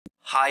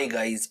Hi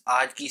guys,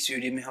 आज की इस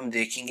वीडियो में हम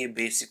देखेंगे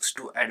basics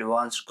to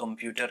advanced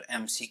computer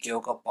MCQ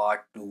का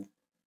part 2।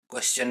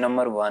 Question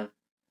number 1,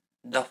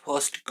 the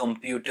first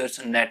computers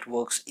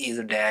networks is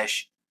dash.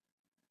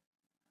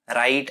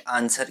 Right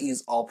answer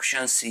is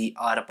option C,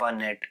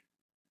 ARPANET।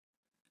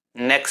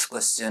 Next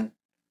question,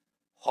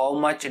 how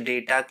much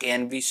data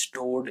can be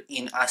stored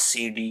in a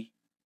CD।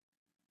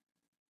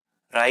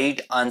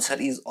 Right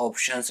answer is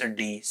option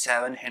D,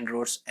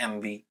 700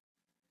 MB।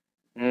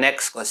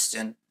 Next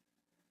question,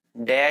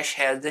 dash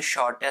has the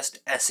shortest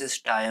access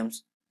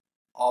times.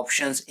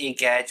 Options A,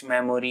 cache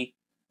memory,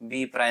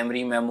 B,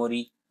 primary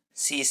memory,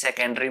 C,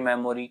 secondary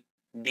memory,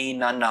 D,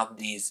 none of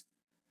these.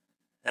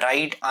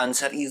 Right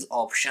answer is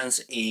options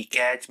A,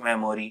 cache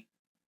memory.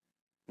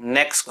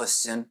 Next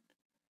question,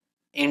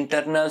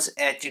 internals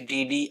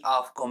HDD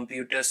of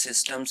computer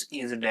systems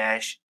is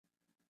dash.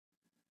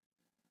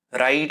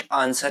 Right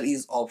answer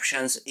is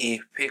options A,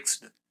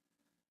 fixed.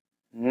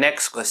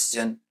 Next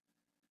question,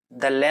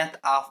 the length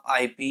of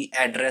IP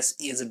address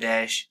is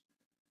dash.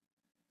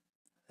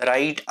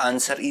 Right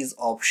answer is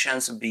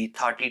options B,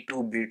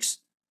 32 bits.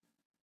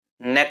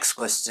 Next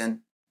question,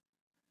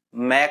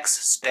 MAX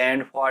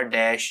stand for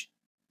dash.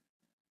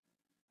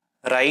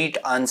 Right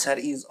answer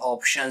is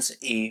options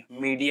A,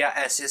 media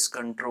access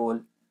control.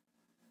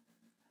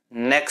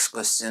 Next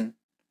question,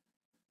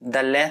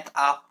 the length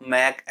of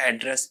MAC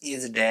address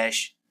is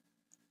dash.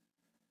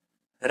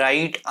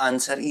 Right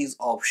answer is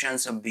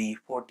options B,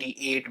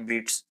 48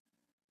 bits.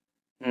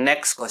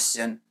 Next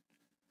question,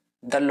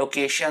 the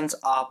locations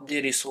of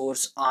the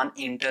resource on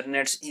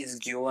internet is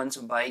given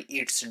by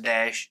its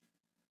dash.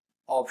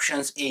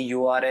 Options A,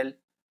 URL,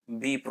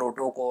 B,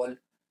 protocol,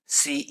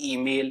 C,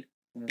 email,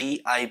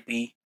 D,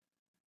 IP.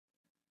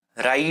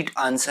 Right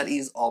answer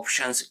is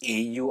options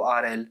A,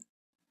 URL.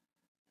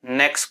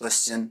 Next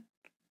question,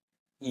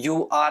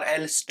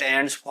 URL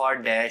stands for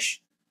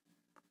dash.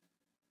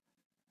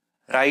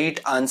 Right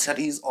answer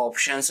is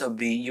options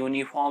B,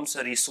 uniform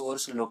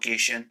resource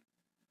location.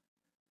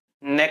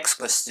 Next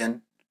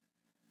question,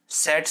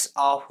 sets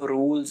of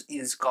rules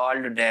is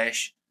called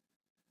dash.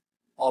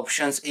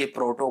 Options A,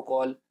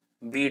 protocol,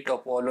 B,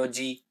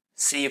 topology,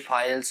 C,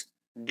 files,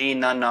 D,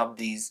 none of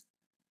these.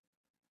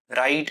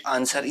 Right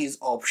answer is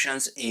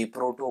options A,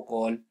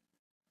 protocol.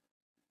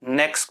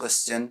 Next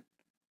question,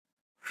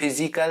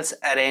 physical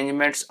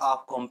arrangements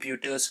of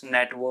computers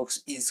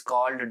networks is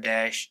called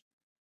dash.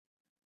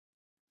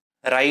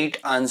 Right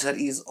answer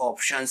is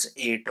options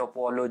A,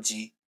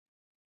 topology.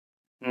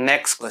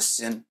 Next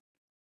question,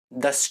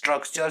 the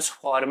structures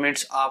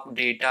formats of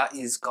data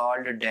is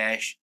called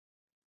dash.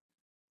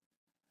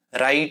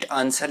 Right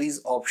answer is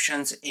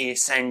options A,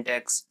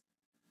 syntax.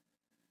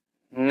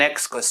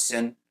 Next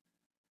question,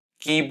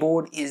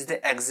 keyboard is the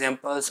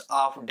examples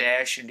of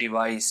dash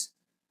device.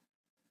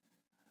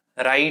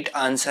 Right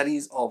answer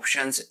is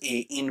options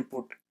A,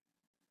 input.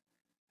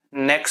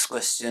 Next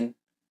question,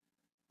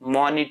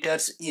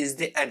 monitors is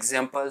the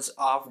examples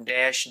of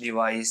dash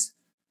device.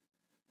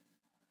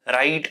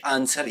 Right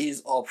answer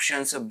is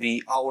options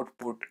B,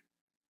 output.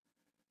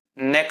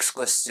 Next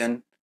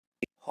question,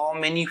 how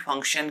many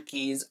function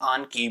keys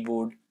on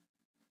keyboard?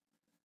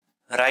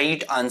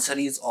 Right answer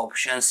is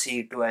option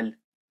C, 12.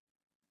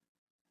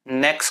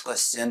 Next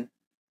question,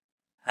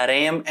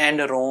 RAM and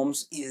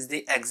ROMs is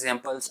the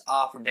examples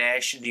of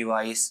dash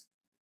device.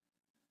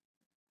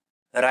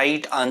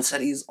 Right answer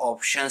is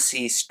option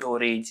C,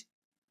 storage.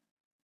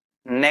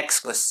 Next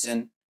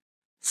question,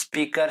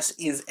 speakers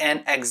is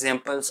an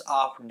examples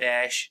of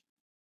dash.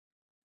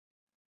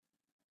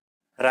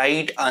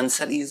 Right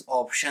answer is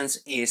options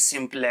A,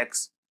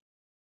 simplex.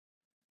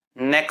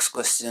 Next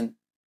question,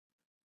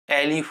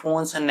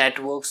 telephones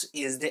networks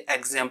is the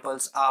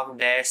examples of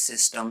dash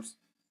systems.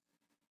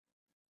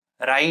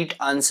 Right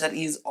answer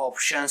is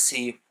option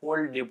C,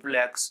 full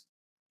duplex.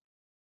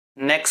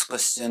 Next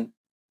question,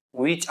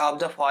 which of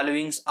the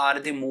following are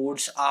the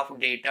modes of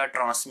data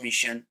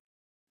transmission?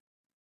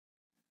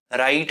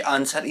 Right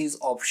answer is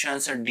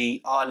options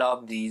D, all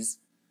of these.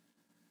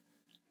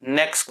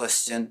 Next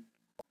question,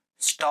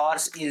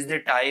 stars is the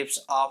types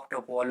of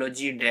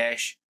topology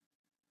dash.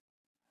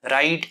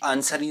 Right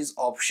answer is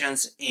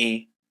options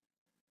A.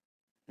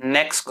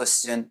 Next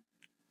question,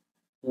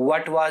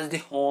 what was the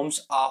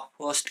homes of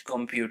first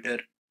computer?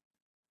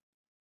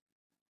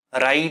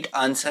 Right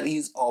answer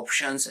is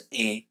options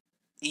A,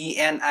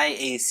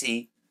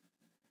 ENIAC.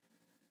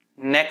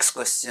 Next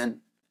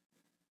question,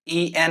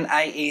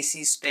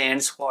 ENIAC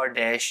stands for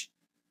dash.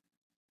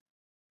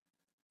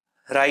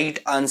 Right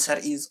answer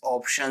is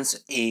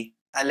options A,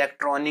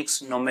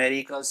 electronics,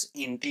 numericals,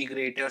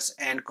 integrators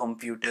and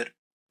computer.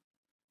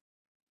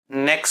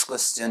 Next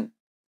question,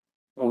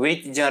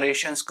 which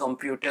generation's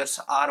computers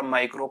are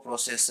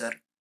microprocessor?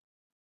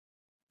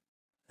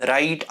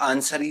 Right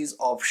answer is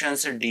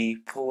options D,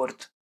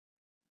 fourth.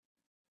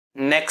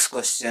 Next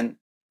question,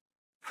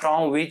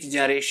 from which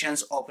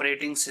generation's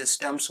operating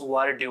systems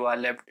were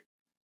developed?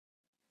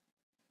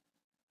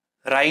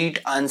 Right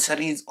answer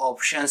is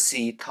option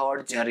C,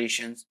 third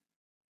generation.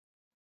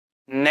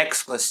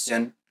 Next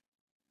question,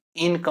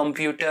 In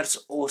computers,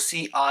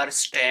 OCR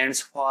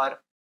stands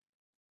for.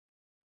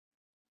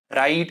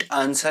 Right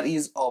answer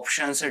is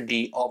option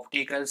D,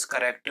 optical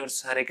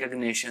characters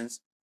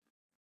recognitions.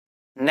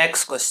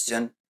 Next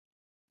question.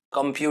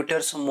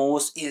 Computers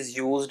mouse is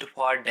used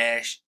for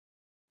dash.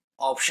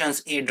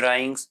 Options A,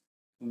 drawings,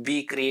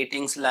 B,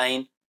 creating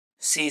line,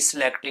 C,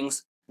 selecting,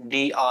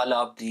 D, all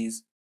of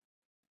these.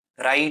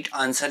 Right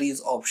answer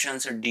is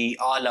options D,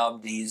 all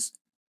of these.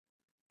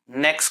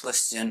 Next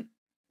question.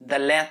 The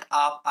length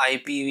of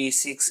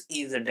IPv6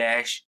 is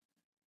dash.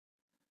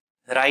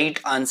 Right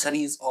answer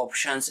is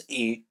options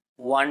A,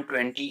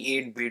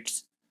 128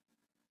 bits.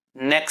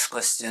 Next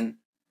question.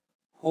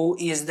 Who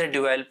is the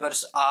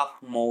developers of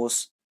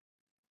mouse?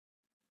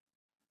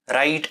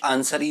 Right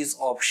answer is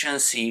option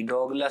C,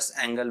 Douglas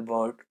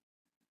Engelbart.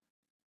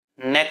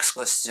 Next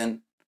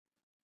question.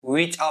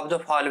 Which of the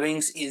following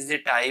is the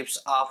types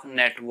of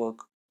network?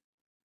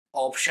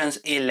 Options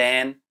A,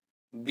 LAN,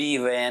 B,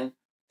 WAN,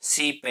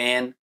 C,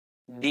 PAN,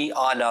 D,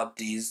 all of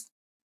these.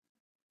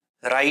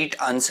 Right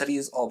answer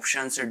is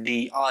options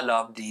D, all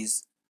of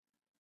these.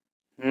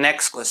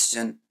 Next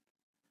question.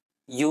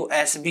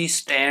 USB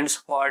stands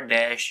for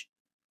dash.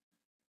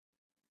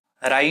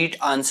 Right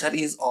answer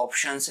is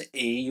options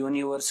A,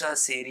 Universal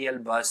Serial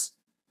Bus.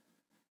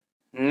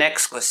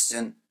 Next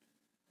question.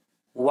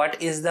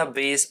 What is the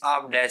base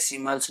of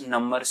decimals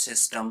number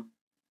system?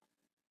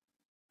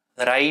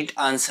 Right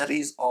answer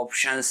is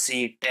option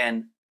C,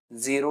 10,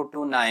 0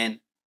 to 9.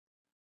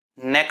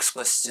 Next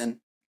question.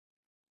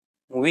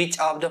 Which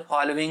of the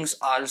following is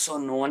also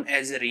known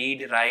as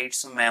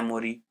read-writes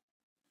memory?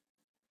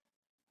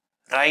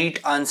 Right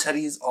answer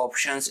is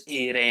options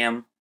A,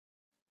 RAM.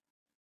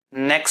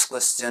 Next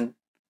question.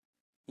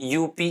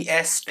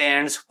 UPS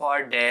stands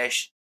for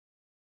dash.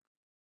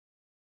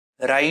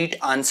 Right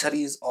answer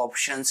is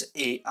options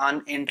A,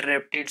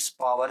 uninterrupted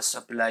power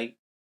supply.